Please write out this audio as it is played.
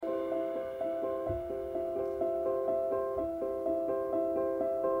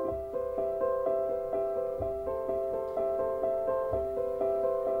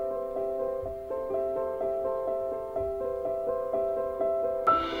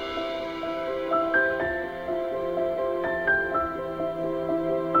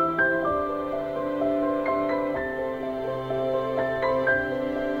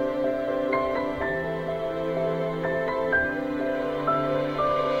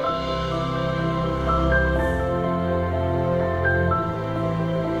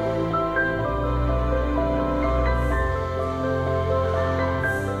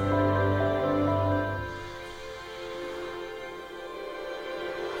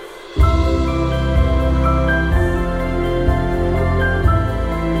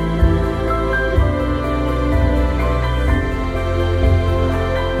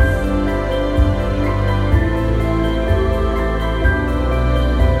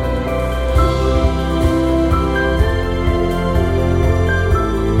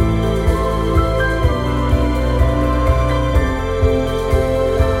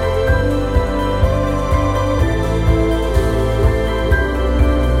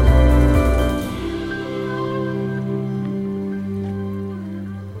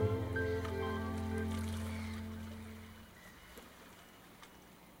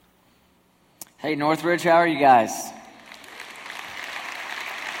Hey, Northridge, how are you guys?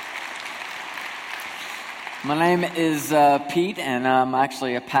 My name is Pete, and I'm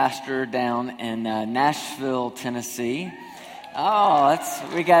actually a pastor down in Nashville, Tennessee.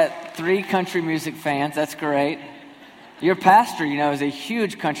 We got 3 country music fans. That's great. Your pastor, is a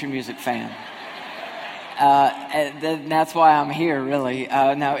huge country music fan. And that's why I'm here, really.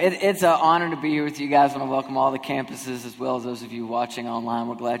 It's an honor to be here with you guys. I want to welcome all the campuses as well as those of you watching online.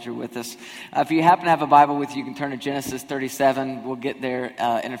 We're glad you're with us. If you happen to have a Bible with you, you can turn to Genesis 37. We'll get there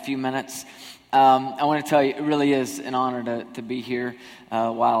in a few minutes. I want to tell you, it really is an honor to be here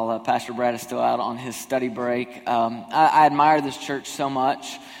while Pastor Brad is still out on his study break. I admire this church so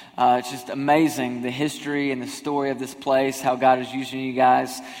much. It's just amazing, the history and the story of this place, how God is using you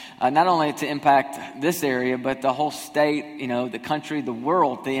guys, not only to impact this area, but the whole state, the country, the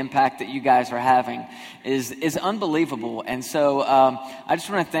world. The impact that you guys are having is unbelievable. And so I just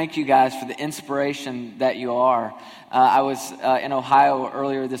want to thank you guys for the inspiration that you are. I was in Ohio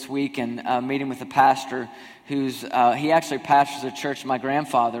earlier this week and meeting with a pastor he actually pastors a church my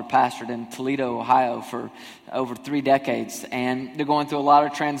grandfather pastored in Toledo, Ohio for over 3 decades. And they're going through a lot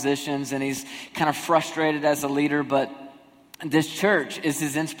of transitions, and he's kind of frustrated as a leader, but this church is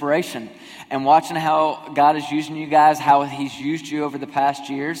his inspiration. And watching how God is using you guys, how he's used you over the past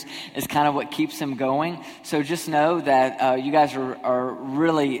years is kind of what keeps him going. So just know that you guys are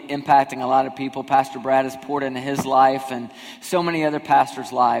really impacting a lot of people. Pastor Brad has poured into his life and so many other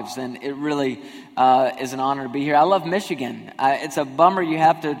pastors' lives. And it really is an honor to be here. I love Michigan. It's a bummer you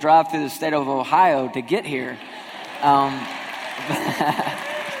have to drive through the state of Ohio to get here. Yeah.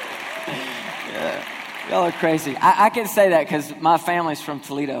 Y'all are crazy. I can say that because my family's from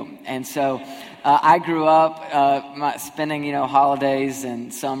Toledo. And so I grew up spending, holidays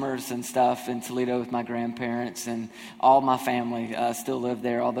and summers and stuff in Toledo with my grandparents. And all my family still live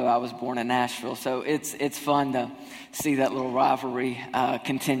there, although I was born in Nashville. So it's fun to see that little rivalry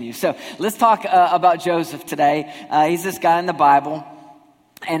continue. So let's talk about Joseph today. He's this guy in the Bible.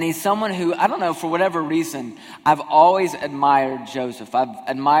 And he's someone who, I don't know, for whatever reason, I've always admired Joseph. I've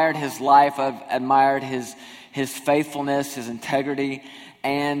admired his life. I've admired his faithfulness, his integrity.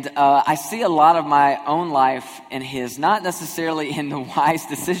 And I see a lot of my own life in his, not necessarily in the wise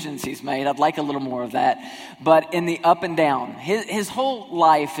decisions he's made. I'd like a little more of that. But in the up and down. His whole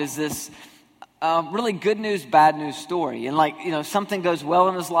life is this really good news, bad news story. And something goes well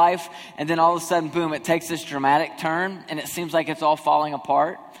in his life, and then all of a sudden, boom, it takes this dramatic turn, and it seems like it's all falling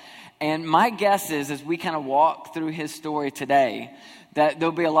apart. And my guess is, as we kind of walk through his story today, that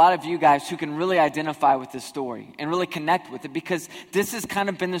there'll be a lot of you guys who can really identify with this story and really connect with it, because this has kind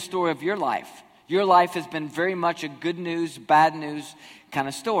of been the story of your life. Your life has been very much a good news, bad news kind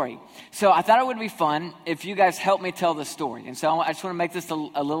of story. So I thought it would be fun if you guys help me tell the story. And so I just want to make this a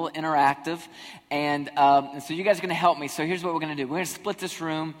little interactive. And so you guys are going to help me. So here's what we're going to do. We're going to split this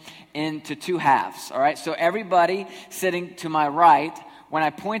room into 2 halves. All right. So everybody sitting to my right, when I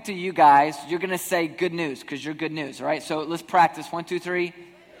point to you guys, you're going to say good news because you're good news. All right. So let's practice. 1, 2, 3.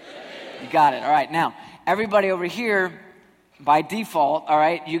 You got it. All right. Now, everybody over here, by default, all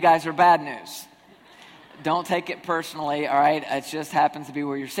right, you guys are bad news. Don't take it personally, all right? It just happens to be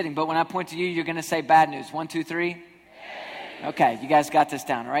where you're sitting. But when I point to you, you're going to say bad news. 1, 2, 3. Okay, you guys got this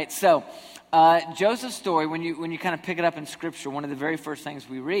down, all right? So Joseph's story, when you kind of pick it up in Scripture, one of the very first things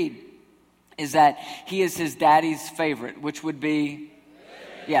we read is that he is his daddy's favorite, which would be,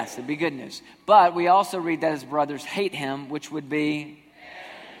 yes, it'd be good news. But we also read that his brothers hate him, which would be,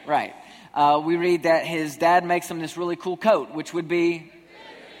 right. We read that his dad makes him this really cool coat, which would be,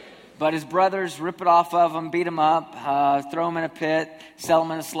 but his brothers rip it off of him, beat him up, throw him in a pit, sell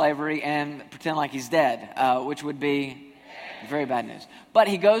him into slavery, and pretend like he's dead, which would be very bad news. But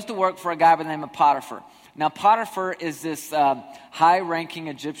he goes to work for a guy by the name of Potiphar. Now, Potiphar is this high-ranking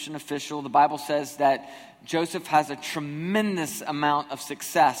Egyptian official. The Bible says that Joseph has a tremendous amount of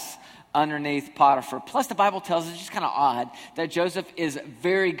success underneath Potiphar. Plus, the Bible tells us, it's just kind of odd, that Joseph is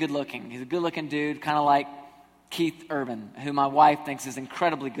very good-looking. He's a good-looking dude, kind of like Keith Urban, who my wife thinks is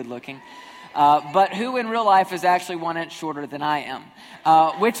incredibly good looking, but who in real life is actually 1 inch shorter than I am,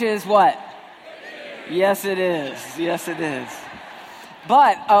 which is what? Yes, it is. Yes, it is.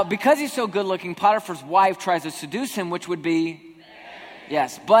 But because he's so good looking, Potiphar's wife tries to seduce him, which would be,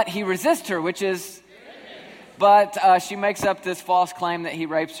 yes, but he resists her, which is, but she makes up this false claim that he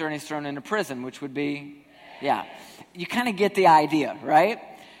rapes her and he's thrown into prison, which would be, yeah. You kind of get the idea, right?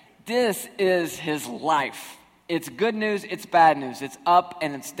 This is his life. It's good news, it's bad news, it's up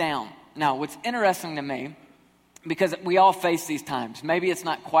and it's down. Now, what's interesting to me, because we all face these times, maybe it's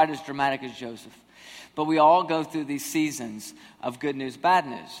not quite as dramatic as Joseph, But we all go through these seasons of good news, bad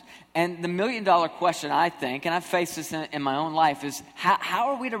news. And the million-dollar question, I think, and I've faced this in my own life, is how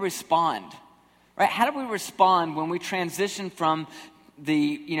are we to respond? Right? How do we respond when we transition from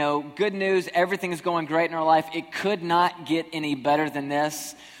the, good news, everything is going great in our life, it could not get any better than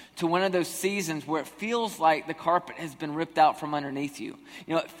this, to one of those seasons where it feels like the carpet has been ripped out from underneath you.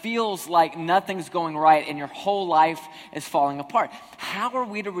 It feels like nothing's going right and your whole life is falling apart. How are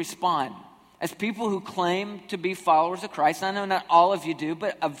we to respond? As people who claim to be followers of Christ, I know not all of you do,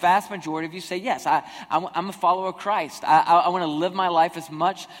 but a vast majority of you say, yes, I'm a follower of Christ. I want to live my life as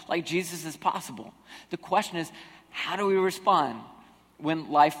much like Jesus as possible. The question is, how do we respond when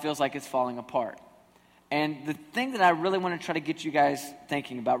life feels like it's falling apart? And the thing that I really want to try to get you guys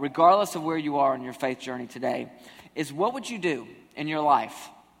thinking about, regardless of where you are in your faith journey today, is what would you do in your life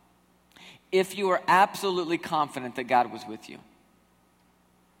if you were absolutely confident that God was with you?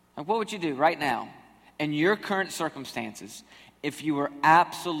 Like, what would you do right now in your current circumstances if you were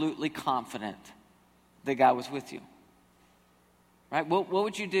absolutely confident that God was with you? Right? What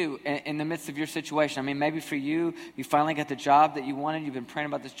would you do in the midst of your situation? I mean, maybe for you, you finally got the job that you wanted. You've been praying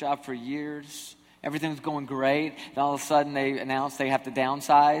about this job for years. Everything's going great. And all of a sudden they announce they have to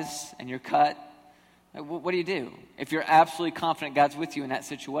downsize and you're cut. What do you do if you're absolutely confident God's with you in that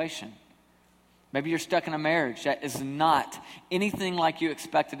situation? Maybe you're stuck in a marriage that is not anything like you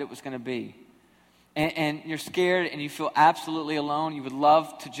expected it was going to be. And you're scared and you feel absolutely alone. You would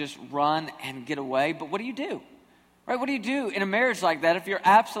love to just run and get away. But what do you do? Right? What do you do in a marriage like that if you're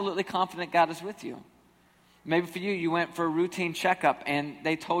absolutely confident God is with you? Maybe for you, you went for a routine checkup and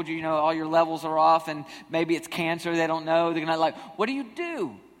they told you, all your levels are off and maybe it's cancer. They don't know. They're not what do you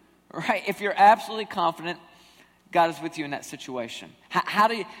do? Right? If you're absolutely confident God is with you in that situation. How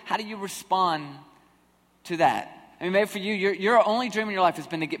do you respond to that? I mean, maybe for you, your only dream in your life has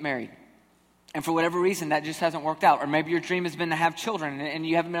been to get married. And for whatever reason, that just hasn't worked out. Or maybe your dream has been to have children and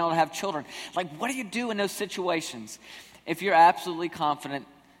you haven't been able to have children. What do you do in those situations if you're absolutely confident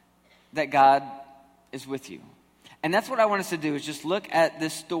that God is with you? And that's what I want us to do, is just look at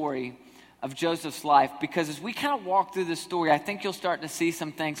this story of Joseph's life, because as we kind of walk through this story, I think you'll start to see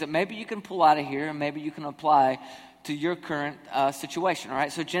some things that maybe you can pull out of here and maybe you can apply to your current situation. All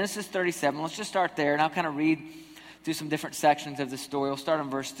right, so Genesis 37, let's just start there, and I'll kind of read through some different sections of the story. We'll start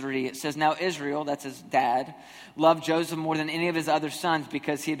in verse 3. It says, "Now Israel," that's his dad, "loved Joseph more than any of his other sons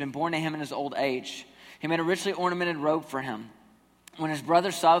because he had been born to him in his old age. He made a richly ornamented robe for him. When his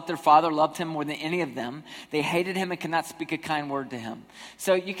brothers saw that their father loved him more than any of them, they hated him and could not speak a kind word to him."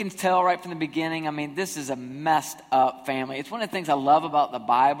 So you can tell right from the beginning, I mean, this is a messed up family. It's one of the things I love about the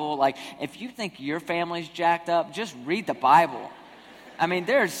Bible. If you think your family's jacked up, just read the Bible. I mean,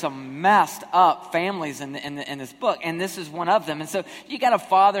 there's some messed up families in this book, and this is one of them. And so you got a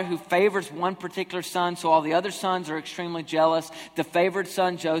father who favors one particular son, so all the other sons are extremely jealous. The favored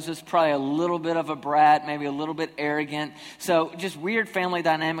son, Joseph's probably a little bit of a brat, maybe a little bit arrogant. So just weird family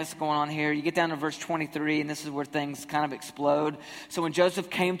dynamics going on here. You get down to verse 23, and this is where things kind of explode. "So when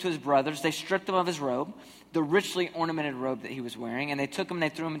Joseph came to his brothers, they stripped him of his robe, the richly ornamented robe that he was wearing, and they took him and they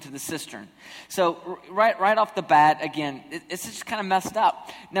threw him into the cistern." So right off the bat, again, it's just kind of messed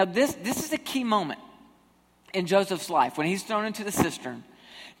up. Now this is a key moment in Joseph's life. When he's thrown into the cistern,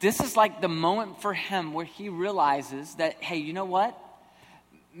 this is like the moment for him where he realizes that, hey, you know what?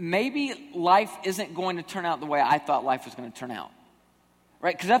 Maybe life isn't going to turn out the way I thought life was going to turn out.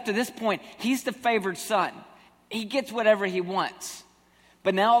 Right? Because up to this point, he's the favored son. He gets whatever he wants.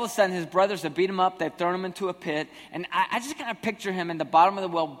 But now all of a sudden his brothers have beat him up, they've thrown him into a pit, and I just kind of picture him in the bottom of the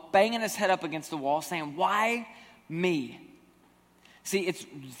well banging his head up against the wall saying, "Why me?" See, it's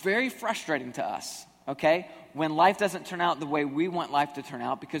very frustrating to us, okay, when life doesn't turn out the way we want life to turn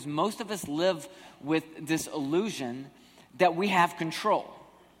out, because most of us live with this illusion that we have control,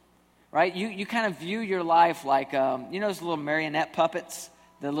 right? You kind of view your life like, those little marionette puppets?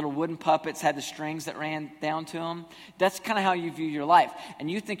 The little wooden puppets had the strings that ran down to them. That's kind of how you view your life. And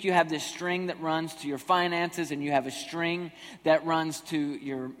you think you have this string that runs to your finances, and you have a string that runs to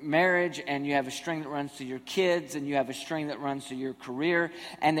your marriage, and you have a string that runs to your kids, and you have a string that runs to your career,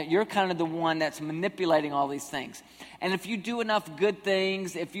 and that you're kind of the one that's manipulating all these things. And if you do enough good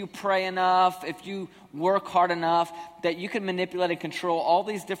things, if you pray enough, if you work hard enough, that you can manipulate and control all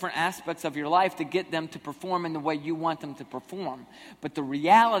these different aspects of your life to get them to perform in the way you want them to perform. But the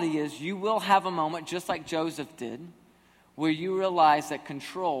reality is you will have a moment, just like Joseph did, where you realize that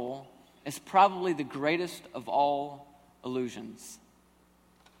control is probably the greatest of all illusions.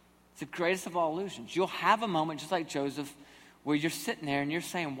 It's the greatest of all illusions. You'll have a moment, just like Joseph, where you're sitting there and you're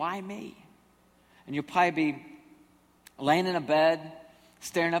saying, "Why me?" And you'll probably be laying in a bed,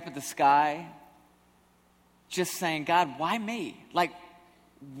 staring up at the sky, just saying, God, why me? Like,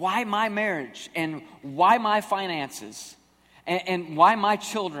 why my marriage? And why my finances? And why my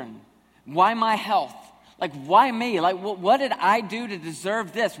children? Why my health? Like, why me? Like, what did I do to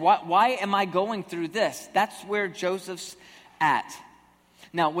deserve this? Why am I going through this? That's where Joseph's at.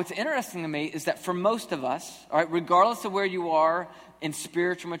 Now, what's interesting to me is that for most of us, all right, regardless of where you are in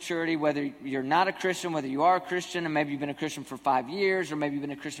spiritual maturity, whether you're not a Christian, whether you are a Christian, and maybe you've been a Christian for 5 years, or maybe you've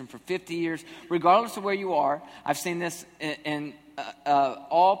been a Christian for 50 years, regardless of where you are, I've seen this in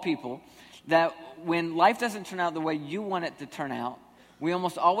all people, that when life doesn't turn out the way you want it to turn out, we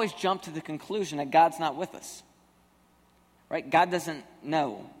almost always jump to the conclusion that God's not with us, right? God doesn't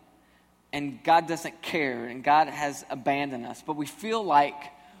know, and God doesn't care, and God has abandoned us, but we feel like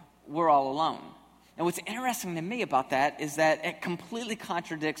we're all alone. And what's interesting to me about that is that it completely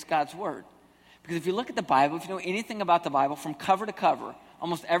contradicts God's word. Because if you look at the Bible, if you know anything about the Bible, from cover to cover,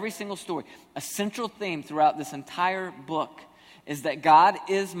 almost every single story, a central theme throughout this entire book is that God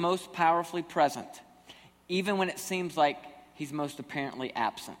is most powerfully present, even when it seems like he's most apparently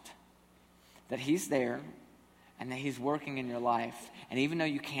absent. That he's there, and that he's working in your life. And even though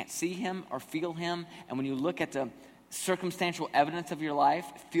you can't see him or feel him, and when you look at the circumstantial evidence of your life,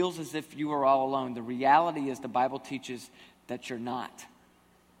 it feels as if you are all alone. The reality is the Bible teaches that you're not.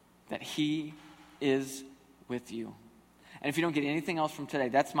 That he is with you. And if you don't get anything else from today,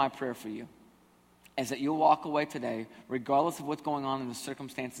 that's my prayer for you. Is that you'll walk away today, regardless of what's going on in the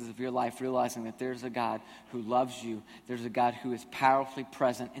circumstances of your life, realizing that there's a God who loves you. There's a God who is powerfully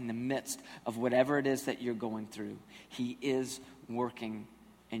present in the midst of whatever it is that you're going through. He is working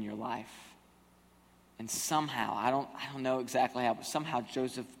in your life. And somehow, I don't know exactly how, but somehow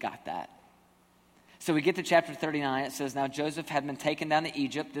Joseph got that. So we get to chapter 39. It says, now Joseph had been taken down to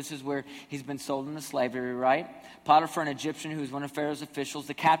Egypt. This is where he's been sold into slavery, right? Potiphar, an Egyptian who was one of Pharaoh's officials,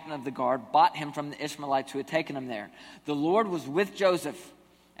 the captain of the guard, bought him from the Ishmaelites who had taken him there. The Lord was with Joseph,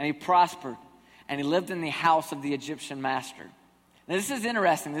 and he prospered, and he lived in the house of the Egyptian master. Now this is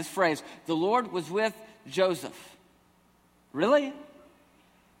interesting, this phrase, the Lord was with Joseph. Really?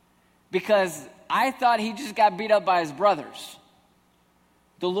 Because I thought he just got beat up by his brothers.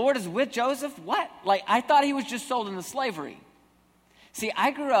 The Lord is with Joseph? What? Like, I thought he was just sold into slavery. See, I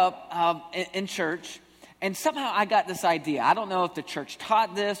grew up in church, and somehow I got this idea. I don't know if the church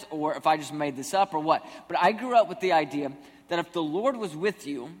taught this or if I just made this up or what, but I grew up with the idea that if the Lord was with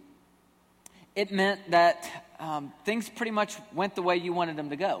you, it meant that things pretty much went the way you wanted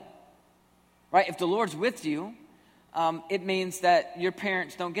them to go. Right? If the Lord's with you, it means that your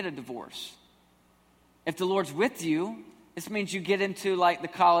parents don't get a divorce. If the Lord's with you, this means you get into like the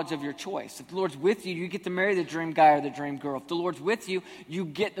college of your choice. If the Lord's with you, you get to marry the dream guy or the dream girl. If the Lord's with you, you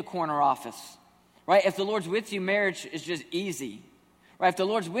get the corner office. Right? If the Lord's with you, marriage is just easy. Right? If the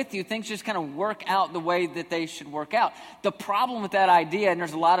Lord's with you, things just kind of work out the way that they should work out. The problem with that idea, and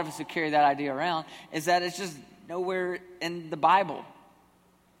there's a lot of us who carry that idea around, is that it's just nowhere in the Bible.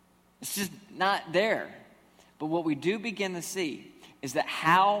 It's just not there. But what we do begin to see is that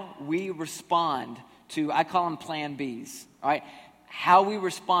how we respond to, I call them plan Bs, all right? How we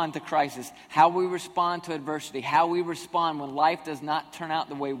respond to crisis, how we respond to adversity, how we respond when life does not turn out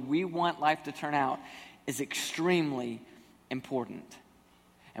the way we want life to turn out is extremely important.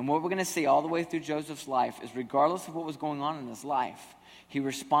 And what we're going to see all the way through Joseph's life is regardless of what was going on in his life, he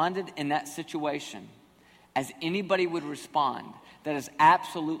responded in that situation as anybody would respond that is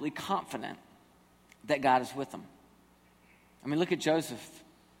absolutely confident that God is with him. I mean, look at Joseph.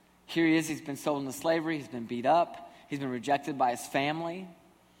 Here he is, he's been sold into slavery, he's been beat up, he's been rejected by his family.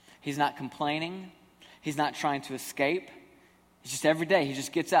 He's not complaining, he's not trying to escape. It's just every day he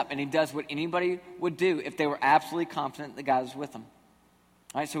just gets up and he does what anybody would do if they were absolutely confident that God is with them.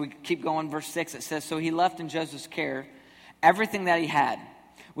 All right, so we keep going, verse 6, it says, so he left in Joseph's care everything that he had.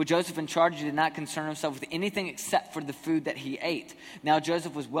 With Joseph in charge, he did not concern himself with anything except for the food that he ate. Now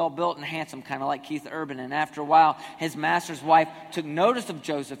Joseph was well built and handsome, kind of like Keith Urban. And after a while, his master's wife took notice of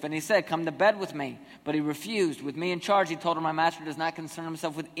Joseph, and he said, come to bed with me. But he refused. With me in charge, he told her, my master does not concern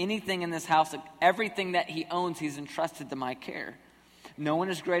himself with anything in this house. Everything that he owns, he's entrusted to my care. No one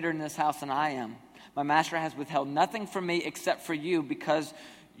is greater in this house than I am. My master has withheld nothing from me except for you, because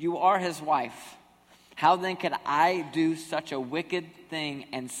you are his wife. How then could I do such a wicked thing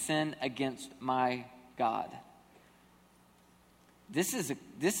and sin against my God? This is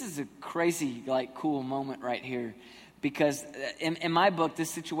a crazy, like, cool moment right here, because in my book, this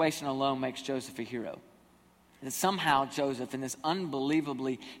situation alone makes Joseph a hero. And somehow Joseph, in this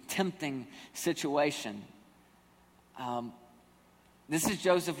unbelievably tempting situation, this is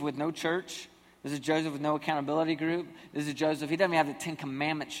Joseph with no church. This is Joseph with no accountability group. This is Joseph, he doesn't even have the 10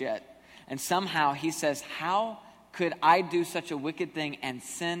 Commandments yet. And somehow he says, how could I do such a wicked thing and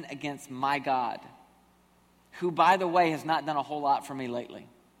sin against my God, who, by the way, has not done a whole lot for me lately?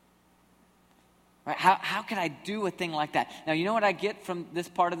 Right? How could I do a thing like that? Now, you know what I get from this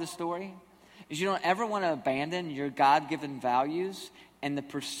part of the story? Is you don't ever want to abandon your God-given values in the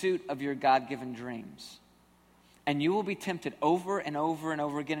pursuit of your God-given dreams. And you will be tempted over and over and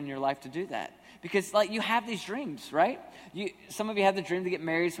over again in your life to do that. Because like you have these dreams, right? Some of you have the dream to get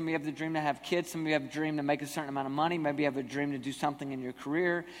married. Some of you have the dream to have kids. Some of you have a dream to make a certain amount of money. Maybe you have a dream to do something in your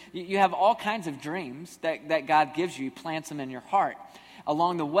career. You have all kinds of dreams that God gives you. He plants them in your heart.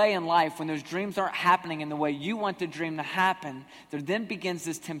 Along the way in life, when those dreams aren't happening in the way you want the dream to happen, there then begins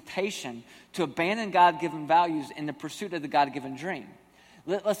this temptation to abandon God-given values in the pursuit of the God-given dream.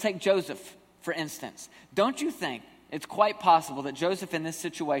 Let's take Joseph, for instance. Don't you think it's quite possible that Joseph in this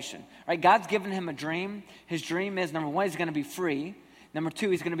situation, right? God's given him a dream. His dream is, number one, he's going to be free. Number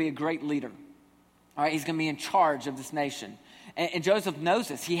two, he's going to be a great leader. All right, he's going to be in charge of this nation. And Joseph knows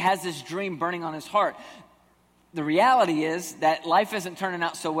this. He has this dream burning on his heart. The reality is that life isn't turning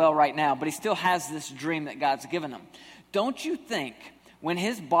out so well right now, but he still has this dream that God's given him. Don't you think when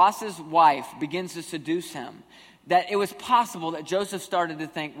his boss's wife begins to seduce him, that it was possible that Joseph started to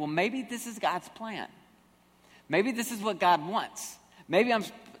think, well, maybe this is God's plan. Maybe this is what God wants. Maybe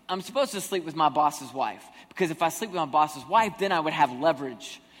I'm supposed to sleep with my boss's wife, because if I sleep with my boss's wife, then I would have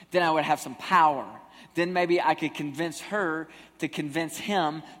leverage. Then I would have some power. Then maybe I could convince her to convince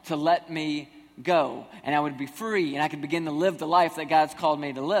him to let me go, and I would be free, and I could begin to live the life that God's called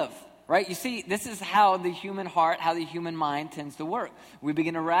me to live, right? You see, this is how the human heart, how the human mind tends to work. We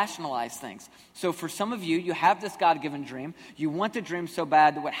begin to rationalize things. So for some of you, you have this God-given dream. You want the dream so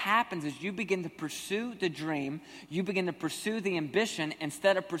bad that what happens is you begin to pursue the dream. You begin to pursue the ambition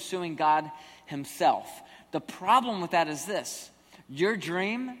instead of pursuing God himself. The problem with that is this: your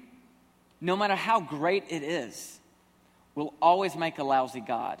dream, no matter how great it is, will always make a lousy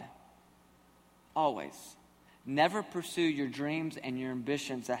God. Always. Never pursue your dreams and your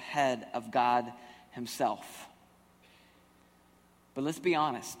ambitions ahead of God himself. But let's be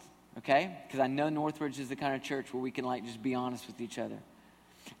honest, okay? Because I know Northridge is the kind of church where we can just be honest with each other.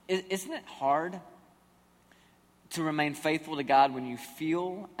 Isn't it hard to remain faithful to God when you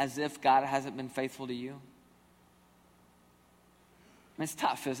feel as if God hasn't been faithful to you? I mean, it's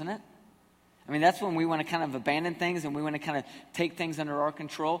tough, isn't it? I mean, that's when we want to kind of abandon things and we want to kind of take things under our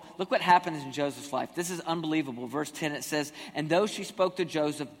control. Look what happens in Joseph's life. This is unbelievable. Verse 10, it says, and though she spoke to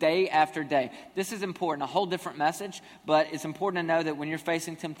Joseph day after day. This is important, a whole different message, but it's important to know that when you're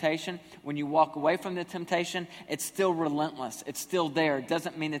facing temptation, when you walk away from the temptation, it's still relentless. It's still there. It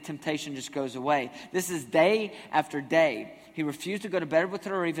doesn't mean the temptation just goes away. This is day after day. He refused to go to bed with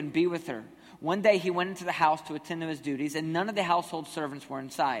her or even be with her. One day he went into the house to attend to his duties, and none of the household servants were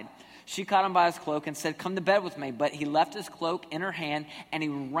inside. She caught him by his cloak and said, come to bed with me. But he left his cloak in her hand and he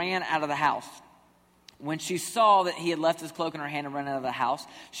ran out of the house. When she saw that he had left his cloak in her hand and ran out of the house,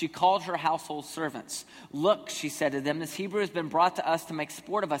 she called her household servants. Look, she said to them, this Hebrew has been brought to us to make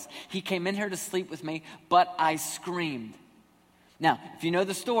sport of us. He came in here to sleep with me, but I screamed. Now, if you know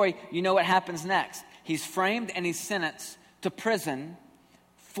the story, you know what happens next. He's framed and he's sentenced to prison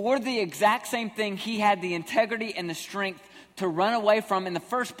for the exact same thing he had the integrity and the strength to run away from in the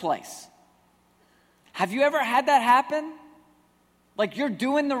first place. Have you ever had that happen? Like you're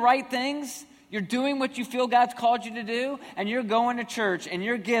doing the right things, you're doing what you feel God's called you to do, and you're going to church, and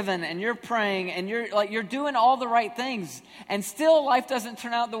you're giving, and you're praying, and you're doing all the right things, and still life doesn't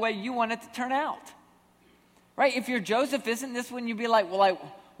turn out the way you want it to turn out. Right? If you're Joseph, isn't this when you'd be like, well,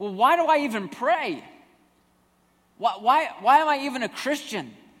 why do I even pray? Why am I even a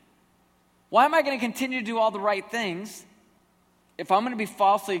Christian? Why am I going to continue to do all the right things? If I'm going to be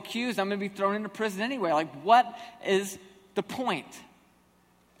falsely accused, I'm going to be thrown into prison anyway. Like, what is the point?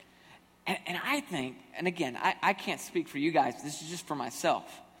 And I think, and again, I can't speak for you guys. This is just for myself.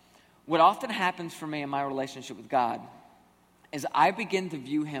 What often happens for me in my relationship with God is I begin to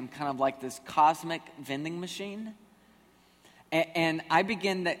view him kind of like this cosmic vending machine. And I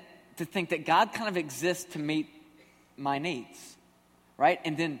begin to think that God kind of exists to meet my needs, right?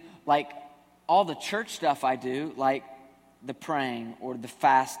 And then, like, all the church stuff I do, like the praying or the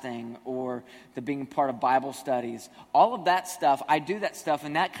fasting or the being part of Bible studies, all of that stuff, I do that stuff,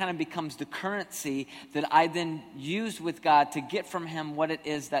 and that kind of becomes the currency that I then use with God to get from him what it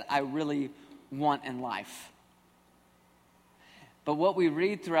is that I really want in life. But what we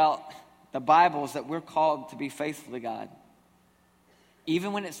read throughout the Bible is that we're called to be faithful to God.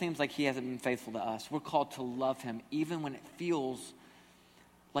 Even when it seems like he hasn't been faithful to us, we're called to love him, even when it feels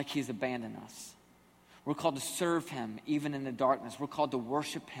like he's abandoned us. We're called to serve him even in the darkness. We're called to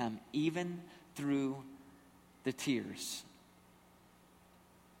worship him even through the tears.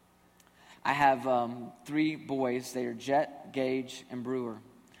 I have 3 boys. They are Jet, Gage, and Brewer.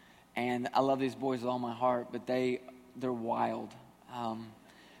 And I love these boys with all my heart, but they're wild.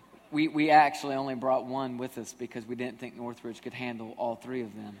 We actually only brought one with us because we didn't think Northridge could handle all 3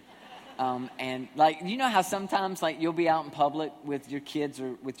 of them. And like, you know how sometimes like you'll be out in public with your kids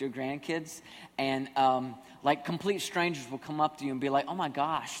or with your grandkids, and like complete strangers will come up to you and be like, "Oh my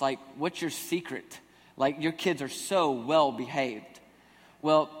gosh, like what's your secret? Like your kids are so well behaved."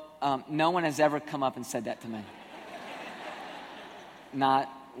 Well, no one has ever come up and said that to me. Not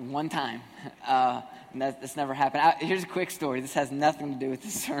one time. That's never happened. Here's a quick story. This has nothing to do with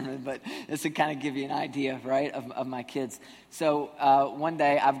this sermon, but this would kind of give you an idea, right, of my kids. So one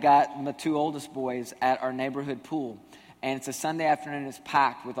day I've got my 2 oldest boys at our neighborhood pool. And it's a Sunday afternoon. It's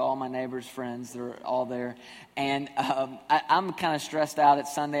packed with all my neighbors' friends. They're all there. And I'm kind of stressed out.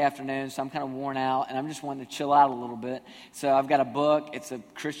 It's Sunday afternoon, so I'm kind of worn out. And I'm just wanting to chill out a little bit. So I've got a book. It's a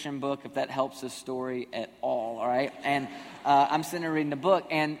Christian book, if that helps this story at all right? And I'm sitting there reading the book.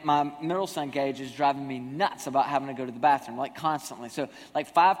 And my middle son, Gage, is driving me nuts about having to go to the bathroom, like constantly. So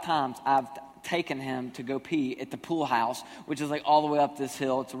like 5 times I've taken him to go pee at the pool house, which is like all the way up this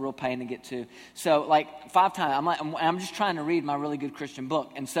hill. It's a real pain to get to. So like 5 times, I'm just trying to read my really good Christian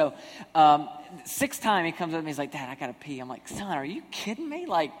book. And so 6th time he comes up and he's like, "Dad, I gotta pee." I'm like, "Son, are you kidding me?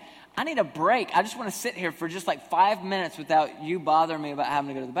 Like, I need a break. I just want to sit here for just like 5 minutes without you bothering me about having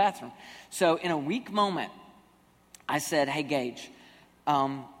to go to the bathroom." So in a weak moment, I said, "Hey, Gage,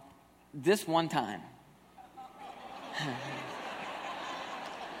 this one time,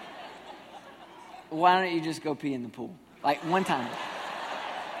 why don't you just go pee in the pool? Like one time."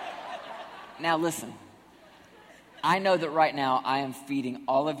 Now listen, I know that right now I am feeding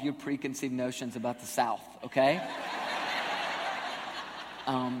all of your preconceived notions about the South, okay?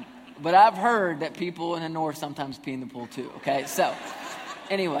 But I've heard that people in the North sometimes pee in the pool too, okay? So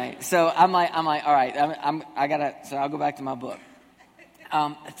anyway, so I'm like, all right, so I'll go back to my book.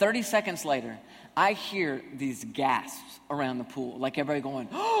 30 seconds later, I hear these gasps around the pool, like everybody going,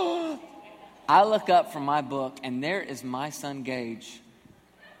 "Oh!" I look up from my book, and there is my son Gage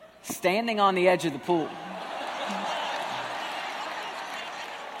standing on the edge of the pool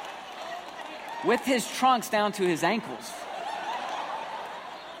with his trunks down to his ankles,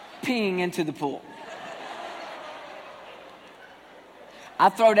 peeing into the pool. I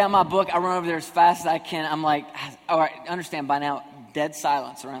throw down my book. I run over there as fast as I can. I'm like, all right, understand by now, dead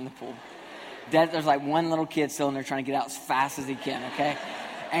silence around the pool. There's like one little kid still in there trying to get out as fast as he can, okay?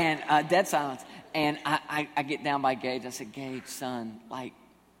 And dead silence. And I get down by Gage. I said, "Gage, son, like,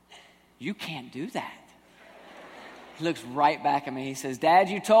 you can't do that." He looks right back at me. He says, "Dad,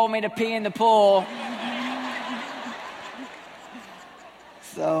 you told me to pee in the pool."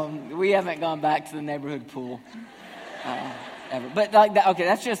 So we haven't gone back to the neighborhood pool ever. But like that, okay,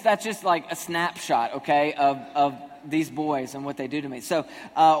 that's just like a snapshot, okay, of these boys and what they do to me. So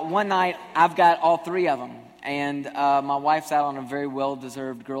one night I've got all 3 of them. And my wife's out on a very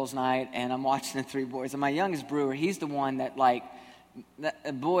well-deserved girls' night, and I'm watching the 3 boys. And my youngest Brewer, he's the one that, like,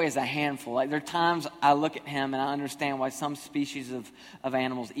 that boy is a handful. Like, there are times I look at him, and I understand why some species of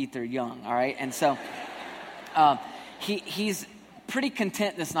animals eat their young, all right? And so he's pretty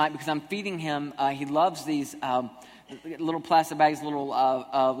content this night because I'm feeding him. He loves these little plastic bags, little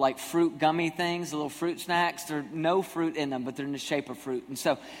like fruit gummy things, little fruit snacks. There's no fruit in them, but they're in the shape of fruit. And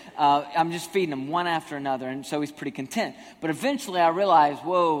so I'm just feeding him one after another, and so he's pretty content. But eventually I realized,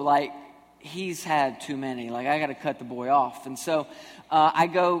 whoa, like he's had too many. Like I got to cut the boy off. And so I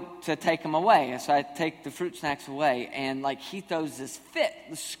go to take him away. So I take the fruit snacks away, and like he throws this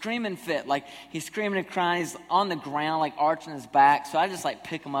screaming fit. Like he's screaming and crying. He's on the ground, like arching his back. So I just like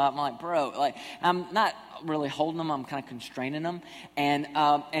pick him up. I'm like, bro, like I'm not really holding him. I'm kind of constraining him, and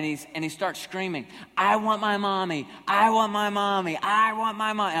he starts screaming, "I want my mommy! I want my mommy! I want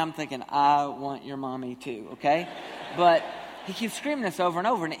my mommy!" And I'm thinking, I want your mommy too, okay? But he keeps screaming this over and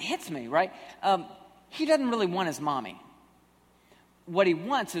over, and it hits me, right? He doesn't really want his mommy. What he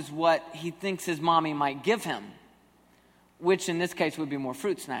wants is what he thinks his mommy might give him, which in this case would be more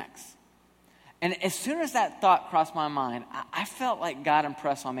fruit snacks. And as soon as that thought crossed my mind, I felt like God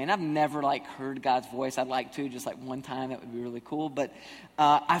impressed on me. And I've never like heard God's voice. I'd like to, just like one time. That would be really cool. But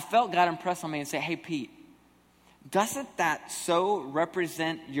I felt God impress on me and say, "Hey, Pete, doesn't that so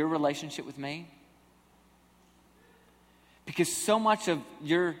represent your relationship with me? Because so much of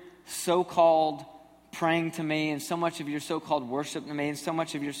your so-called praying to me and so much of your so-called worship to me and so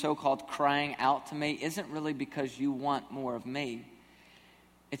much of your so-called crying out to me isn't really because you want more of me.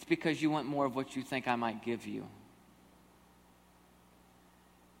 It's because you want more of what you think I might give you.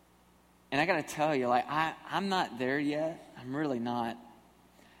 And I got to tell you, like, I'm not there yet. I'm really not.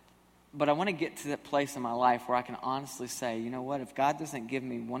 But I want to get to that place in my life where I can honestly say, you know what? If God doesn't give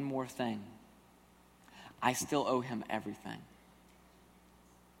me one more thing, I still owe him everything.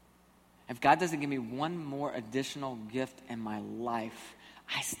 If God doesn't give me one more additional gift in my life,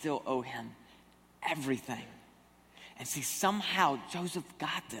 I still owe him everything. And see, somehow Joseph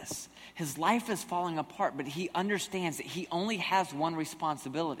got this. His life is falling apart, but he understands that he only has one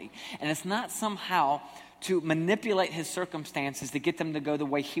responsibility. And it's not somehow to manipulate his circumstances to get them to go the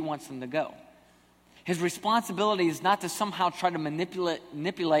way he wants them to go. His responsibility is not to somehow try to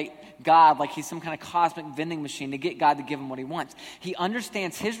manipulate God like he's some kind of cosmic vending machine to get God to give him what he wants. He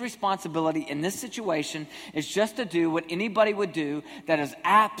understands his responsibility in this situation is just to do what anybody would do that is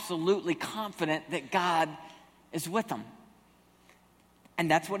absolutely confident that God is with them. And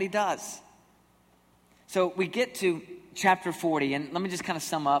that's what he does. So we get to chapter 40, and let me just kind of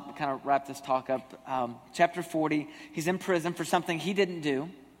sum up, kind of wrap this talk up. Chapter 40, he's in prison for something he didn't do.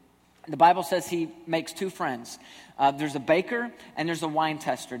 The Bible says he makes two friends. There's a baker and there's a wine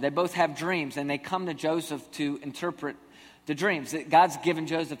tester. They both have dreams, and they come to Joseph to interpret the dreams. God's given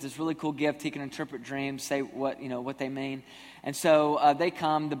Joseph this really cool gift. He can interpret dreams, say what they mean. And so they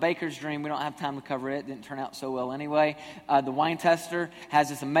come. The baker's dream, we don't have time to cover it. It didn't turn out so well anyway. The wine tester has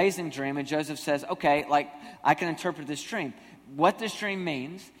this amazing dream, and Joseph says, okay, like, I can interpret this dream. What this dream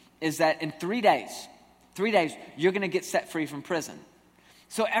means is that in 3 days, you're going to get set free from prison.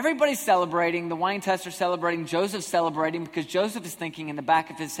 So everybody's celebrating, the wine tester's celebrating, Joseph's celebrating, because Joseph is thinking in the back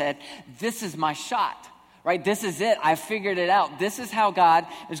of his head, this is my shot, right? This is it. I figured it out. This is how God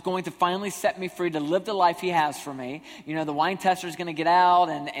is going to finally set me free to live the life he has for me. You know, the wine tester's going to get out,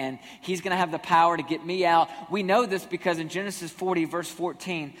 and he's going to have the power to get me out. We know this because in Genesis 40, verse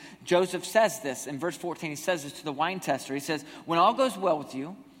 14, Joseph says this. In verse 14, he says this to the wine tester. He says, when all goes well with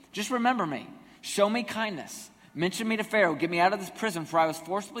you, just remember me. Show me kindness. Mention me to Pharaoh, get me out of this prison, for I was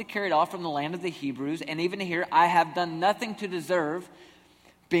forcibly carried off from the land of the Hebrews, and even here I have done nothing to deserve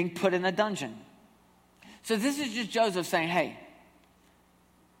being put in a dungeon. So this is just Joseph saying, hey,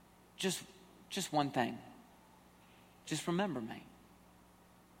 just one thing. Just remember me.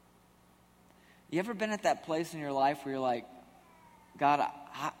 You ever been at that place in your life where you're like, God,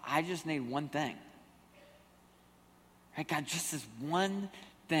 I just need one thing. Right, God, just this one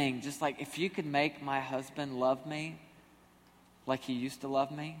thing, just like if you could make my husband love me like he used to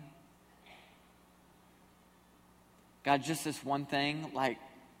love me. God, just this one thing, like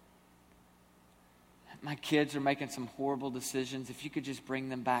my kids are making some horrible decisions. If you could just bring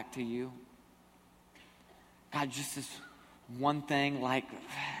them back to you. God, just this one thing, like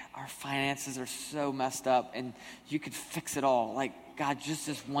our finances are so messed up and you could fix it all. Like, God, just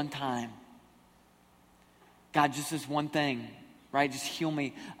this one time. God, just this one thing. Right? Just heal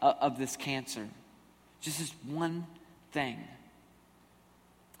me of this cancer. Just this one thing.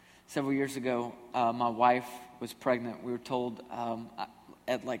 Several years ago, my wife was pregnant. We were told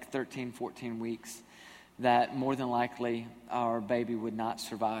at like 13, 14 weeks that more than likely our baby would not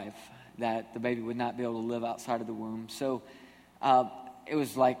survive, that the baby would not be able to live outside of the womb. So it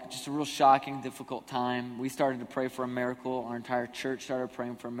was like just a real shocking, difficult time. We started to pray for a miracle. Our entire church started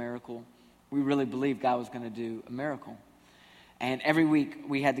praying for a miracle. We really believed God was going to do a miracle. And every week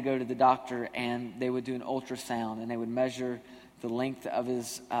we had to go to the doctor, and they would do an ultrasound, and they would measure the length of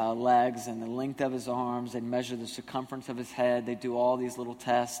his legs and the length of his arms. They'd measure the circumference of his head. They'd do all these little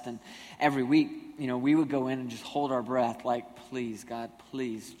tests. And every week, we would go in and just hold our breath like, please, God,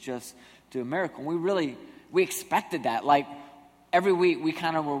 please just do a miracle. And we expected that. Like every week we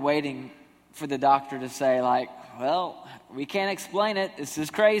kind of were waiting for the doctor to say like, well, we can't explain it. This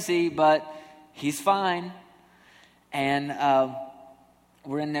is crazy, but he's fine. And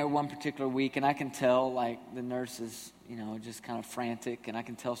we're in there one particular week, and I can tell, like, the nurse is, just kind of frantic, and I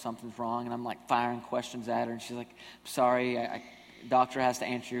can tell something's wrong, and I'm, like, firing questions at her, and she's like, I'm sorry, doctor has to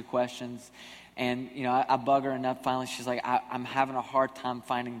answer your questions. And, I bug her enough. Finally, she's like, I'm having a hard time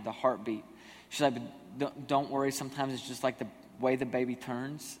finding the heartbeat. She's like, but don't worry. Sometimes it's just like the way the baby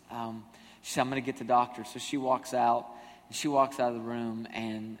turns. She said, I'm going to get the doctor. So she walks out. She walks out of the room,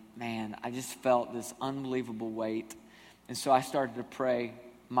 and man, I just felt this unbelievable weight. And so I started to pray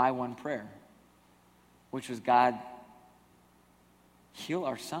my one prayer, which was, God, heal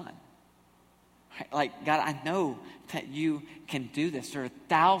our son. Like, God, I know that you can do this. There are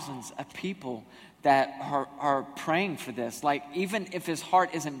thousands of people that are praying for this. Like, even if his heart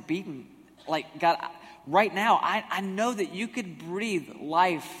isn't beating, like, God, right now, I know that you could breathe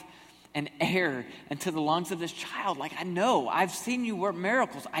life and air into the lungs of this child. Like, I know, I've seen you work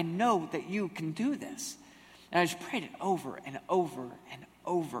miracles. I know that you can do this. And I just prayed it over and over and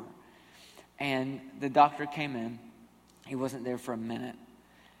over. And the doctor came in. He wasn't there for a minute.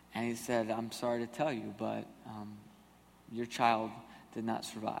 And he said, I'm sorry to tell you, but your child did not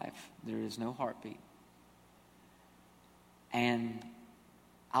survive. There is no heartbeat. And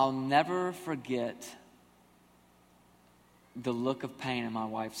I'll never forget the look of pain in my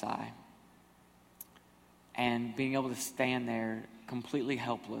wife's eye. And being able to stand there completely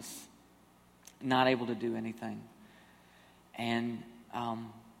helpless, not able to do anything. And I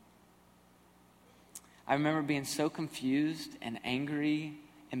remember being so confused and angry,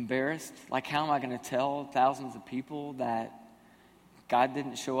 embarrassed. Like, how am I going to tell thousands of people that God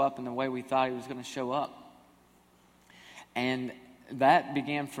didn't show up in the way we thought he was going to show up? And that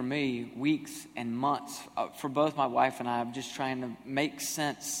began for me weeks and months, for both my wife and I, of just trying to make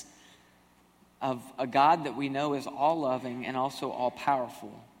sense of a God that we know is all-loving and also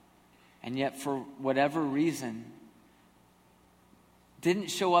all-powerful. And yet, for whatever reason, didn't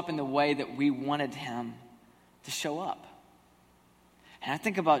show up in the way that we wanted him to show up. And I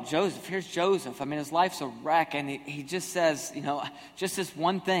think about Joseph. Here's Joseph. I mean, his life's a wreck, and he just says, just this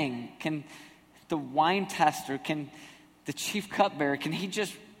one thing. Can the wine tester, can the chief cupbearer, can he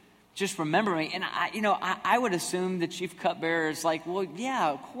just remember me? And I would assume the chief cupbearer is like, well, yeah,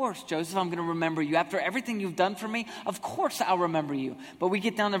 of course, Joseph, I'm going to remember you. After everything you've done for me, of course I'll remember you. But we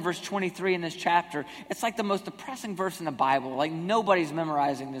get down to verse 23 in this chapter. It's like the most depressing verse in the Bible. Like, nobody's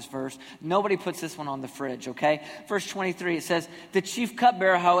memorizing this verse. Nobody puts this one on the fridge, okay? Verse 23, it says, the chief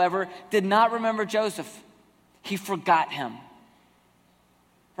cupbearer, however, did not remember Joseph. He forgot him.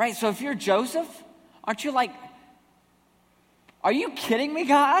 Right? So if you're Joseph, aren't you like, are you kidding me,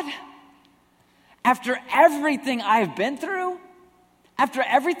 God? After everything I've been through? After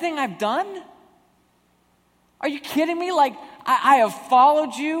everything I've done? Are you kidding me? Like, I have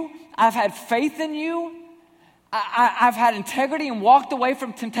followed you. I've had faith in you. I've had integrity and walked away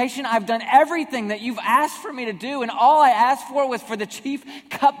from temptation. I've done everything that you've asked for me to do. And all I asked for was for the chief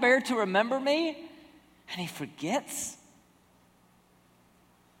cupbearer to remember me. And he forgets.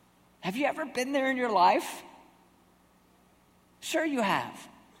 Have you ever been there in your life? Sure you have.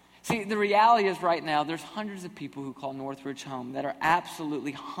 See, the reality is right now, there's hundreds of people who call Northridge home that are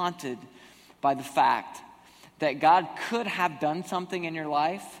absolutely haunted by the fact that God could have done something in your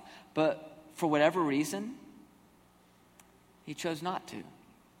life, but for whatever reason, he chose not to.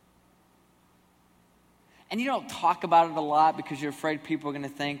 And you don't talk about it a lot because you're afraid people are going to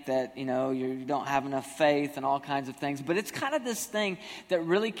think that, you don't have enough faith and all kinds of things. But it's kind of this thing that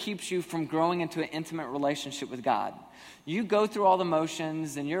really keeps you from growing into an intimate relationship with God. You go through all the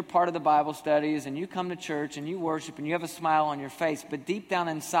motions and you're part of the Bible studies and you come to church and you worship and you have a smile on your face. But deep down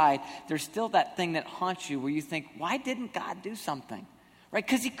inside, there's still that thing that haunts you where you think, why didn't God do something? Right?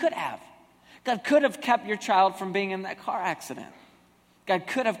 Because he could have. God could have kept your child from being in that car accident. God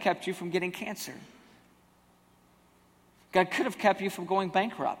could have kept you from getting cancer. God could have kept you from going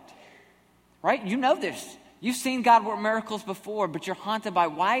bankrupt, right? You know this. You've seen God work miracles before, but you're haunted by,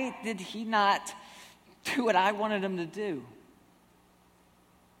 why did he not do what I wanted him to do?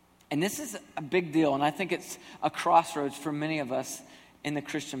 And this is a big deal, and I think it's a crossroads for many of us in the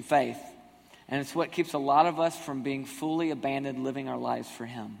Christian faith. And it's what keeps a lot of us from being fully abandoned, living our lives for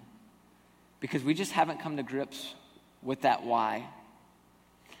him. Because we just haven't come to grips with that why.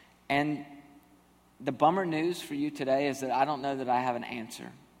 And the bummer news for you today is that I don't know that I have an answer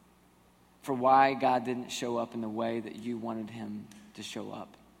for why God didn't show up in the way that you wanted him to show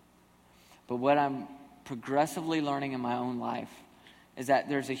up. But what I'm progressively learning in my own life is that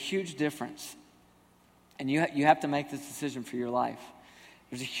there's a huge difference, and you have to make this decision for your life.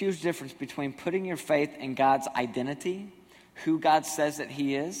 There's a huge difference between putting your faith in God's identity, who God says that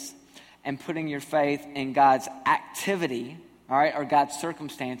he is, and putting your faith in God's activity, all right, or God's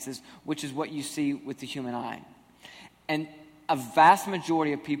circumstances, which is what you see with the human eye. And a vast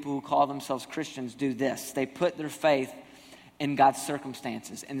majority of people who call themselves Christians do this. They put their faith in God's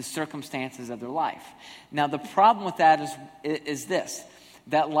circumstances, in the circumstances of their life. Now, the problem with that is this,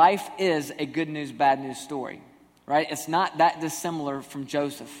 that life is a good news, bad news story, right? It's not that dissimilar from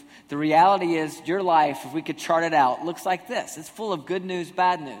Joseph. The reality is your life, if we could chart it out, looks like this. It's full of good news,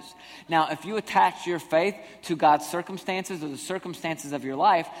 bad news. Now, if you attach your faith to God's circumstances or the circumstances of your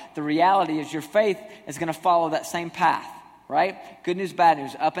life, the reality is your faith is going to follow that same path, right? Good news, bad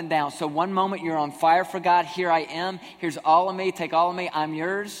news, up and down. So one moment you're on fire for God. Here I am. Here's all of me. Take all of me. I'm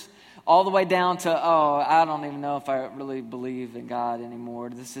yours. all the way down to, oh, I don't even know if I really believe in God anymore.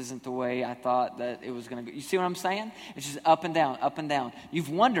 This isn't the way I thought that it was going to go. You see what I'm saying? It's just up and down, up and down. You've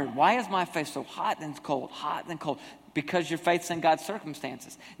wondered, why is my faith so hot and cold, hot and cold? Because your faith's in God's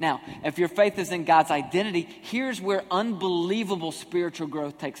circumstances. Now, if your faith is in God's identity, here's where unbelievable spiritual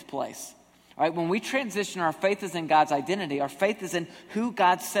growth takes place. All right, when we transition, our faith is in God's identity. Our faith is in who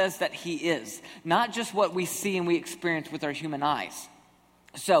God says that he is, not just what we see and we experience with our human eyes.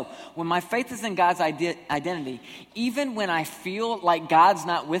 So when my faith is in God's identity, even when I feel like God's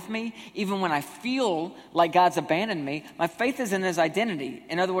not with me, even when I feel like God's abandoned me, my faith is in his identity.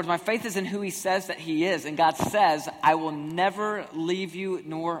 In other words, my faith is in who he says that he is. And God says, I will never leave you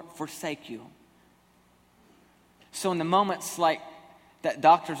nor forsake you. So in the moments like that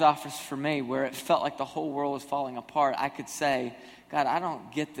doctor's office for me, where it felt like the whole world was falling apart, I could say, God, I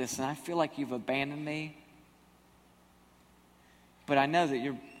don't get this, and I feel like you've abandoned me. But I know that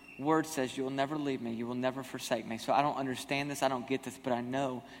your word says you will never leave me, you will never forsake me. So I don't understand this, I don't get this, but I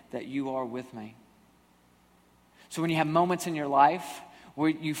know that you are with me. So when you have moments in your life where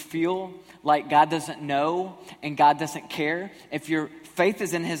you feel like God doesn't know and God doesn't care, if your faith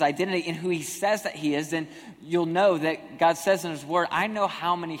is in his identity and who he says that he is, then you'll know that God says in his word, I know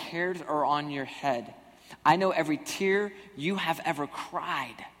how many hairs are on your head. I know every tear you have ever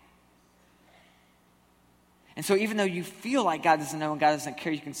cried. And so even though you feel like God doesn't know and God doesn't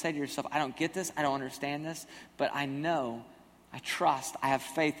care, you can say to yourself, I don't get this, I don't understand this, but I know, I trust, I have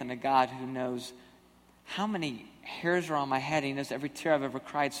faith in a God who knows how many hairs are on my head. He knows every tear I've ever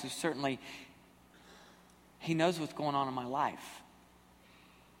cried, so certainly he knows what's going on in my life.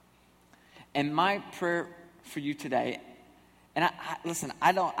 And my prayer for you today, and listen,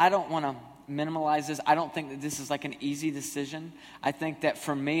 I don't want to minimalize this. I don't think that this is like an easy decision. I think that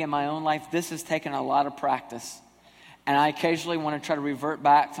for me in my own life, this has taken a lot of practice. And I occasionally want to try to revert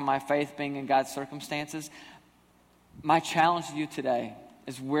back to my faith being in God's circumstances. My challenge to you today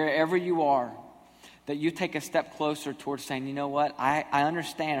is wherever you are, that you take a step closer towards saying, you know what, I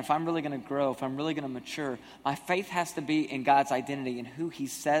understand if I'm really going to grow, if I'm really going to mature, my faith has to be in God's identity and who he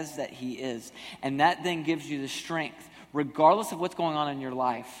says that he is. And that then gives you the strength, regardless of what's going on in your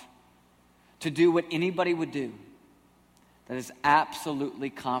life, to do what anybody would do, that is absolutely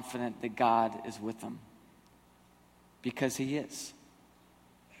confident that God is with them. Because he is.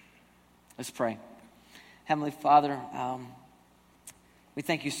 Let's pray. Heavenly Father, we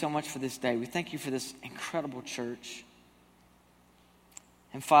thank you so much for this day. We thank you for this incredible church.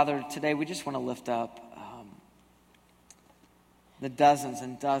 And Father, today we just want to lift up the dozens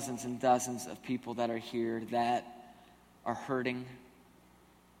and dozens and dozens of people that are here that are hurting.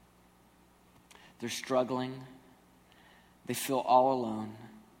 They're struggling. They feel all alone.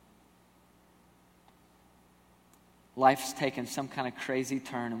 Life's taken some kind of crazy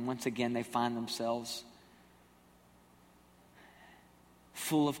turn, and once again they find themselves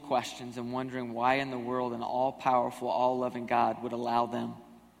full of questions and wondering why in the world an all-powerful, all-loving God would allow them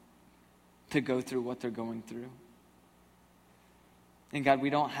to go through what they're going through. And God, we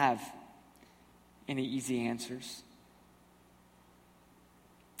don't have any easy answers.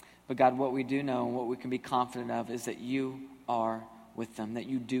 But God, what we do know and what we can be confident of is that you are with them, that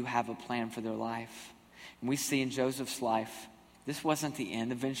you do have a plan for their life. And we see in Joseph's life, this wasn't the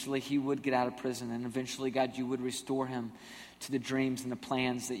end. Eventually he would get out of prison, and eventually, God, you would restore him to the dreams and the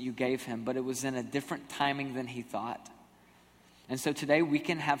plans that you gave him. But it was in a different timing than he thought. And so today we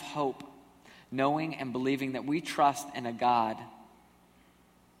can have hope, knowing and believing that we trust in a God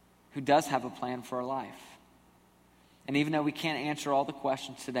who does have a plan for our life. And even though we can't answer all the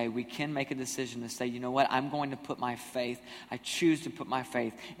questions today, we can make a decision to say, you know what, I'm going to put my faith, I choose to put my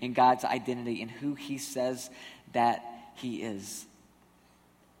faith in God's identity and who he says that he is.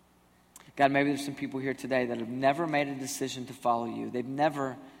 God, maybe there's some people here today that have never made a decision to follow you. They've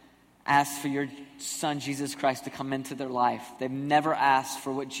never asked for your son, Jesus Christ, to come into their life. They've never asked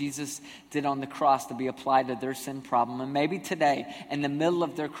for what Jesus did on the cross to be applied to their sin problem. And maybe today, in the middle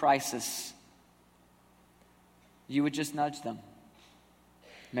of their crisis, you would just nudge them.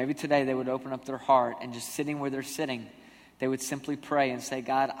 Maybe today they would open up their heart and just sitting where they're sitting, they would simply pray and say,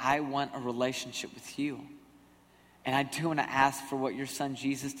 God, I want a relationship with you. And I do want to ask for what your son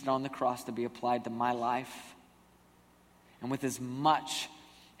Jesus did on the cross to be applied to my life. And with as much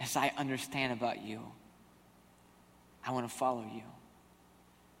as I understand about you, I want to follow you.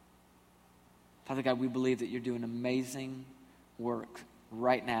 Father God, we believe that you're doing amazing work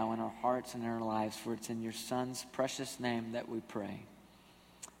right now in our hearts and in our lives, for it's in your son's precious name that we pray.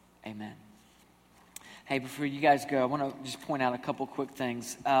 Amen. Hey, before you guys go, I want to just point out a couple quick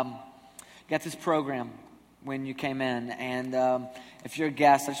things. Got this program when you came in. And if you're a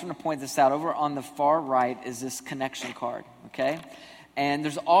guest, I just want to point this out. Over on the far right is this connection card, okay? And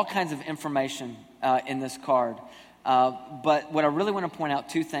there's all kinds of information in this card. But what I really want to point out,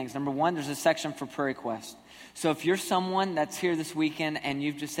 two things. Number one, there's a section for prayer requests. So if you're someone that's here this weekend and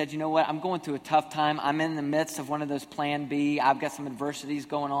you've just said, you know what, I'm going through a tough time. I'm in the midst of one of those plan B. I've got some adversities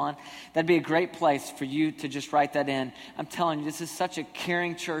going on. That'd be a great place for you to just write that in. I'm telling you, this is such a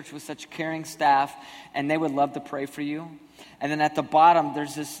caring church with such caring staff, and they would love to pray for you. And then at the bottom,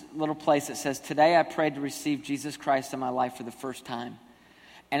 there's this little place that says, today I prayed to receive Jesus Christ in my life for the first time.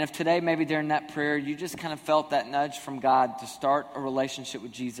 And if today, maybe during that prayer, you just kind of felt that nudge from God to start a relationship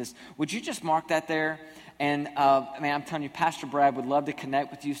with Jesus, would you just mark that there? And I'm telling you, Pastor Brad would love to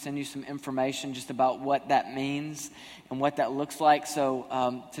connect with you, send you some information just about what that means and what that looks like.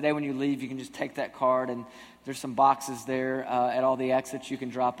 So today when you leave, you can just take that card, and there's some boxes there at all the exits. You can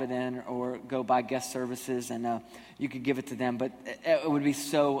drop it in or go by guest services, and you could give it to them. But it would be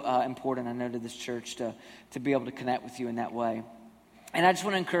so important, I know, to this church to be able to connect with you in that way. And I just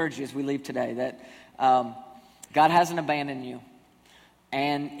want to encourage you as we leave today that God hasn't abandoned you,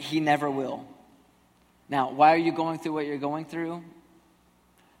 and he never will. Now, why are you going through what you're going through?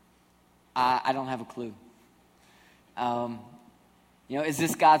 I don't have a clue. Is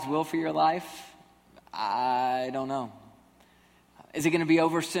this God's will for your life? I don't know. Is it going to be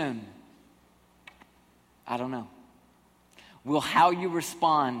over soon? I don't know. Will how you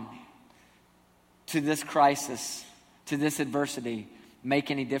respond to this crisis, to this adversity,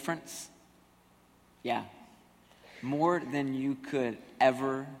 make any difference? Yeah. More than you could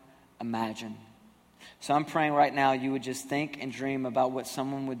ever imagine. So I'm praying right now you would just think and dream about what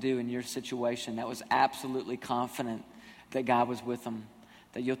someone would do in your situation that was absolutely confident that God was with them.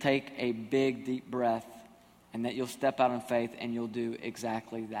 That you'll take a big, deep breath, and that you'll step out in faith and you'll do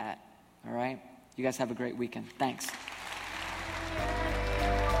exactly that. All right? You guys have a great weekend. Thanks.